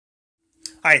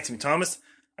Hi, it's me, Thomas.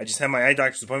 I just had my eye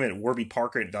doctor's appointment at Warby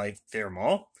Parker at Valley Fair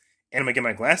Mall, and I'm gonna get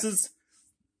my glasses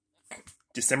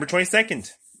December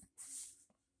 22nd.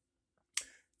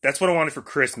 That's what I wanted for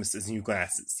Christmas is new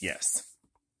glasses, yes.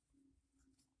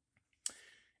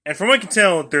 And from what I can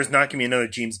tell, there's not gonna be another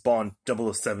James Bond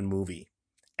 007 movie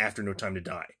after No Time to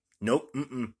Die. Nope,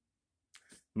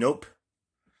 nope.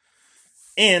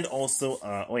 And also,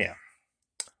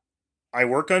 I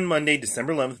work on Monday,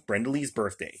 December 11th, Brenda Lee's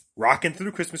birthday. Rocking through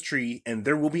the Christmas tree, and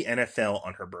there will be NFL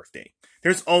on her birthday.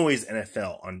 There's always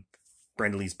NFL on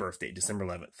Brenda Lee's birthday, December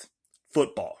 11th.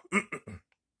 Football.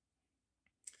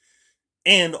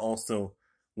 And also,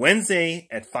 Wednesday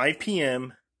at 5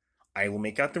 p.m., I will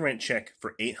make out the rent check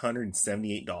for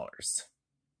 $878.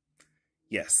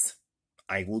 Yes,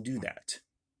 I will do that.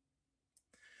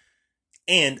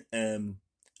 And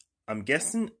I'm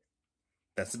guessing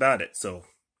that's about it. So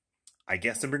I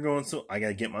guess I'm going, so I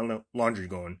gotta get my laundry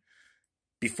going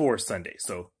before Sunday.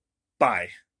 So bye.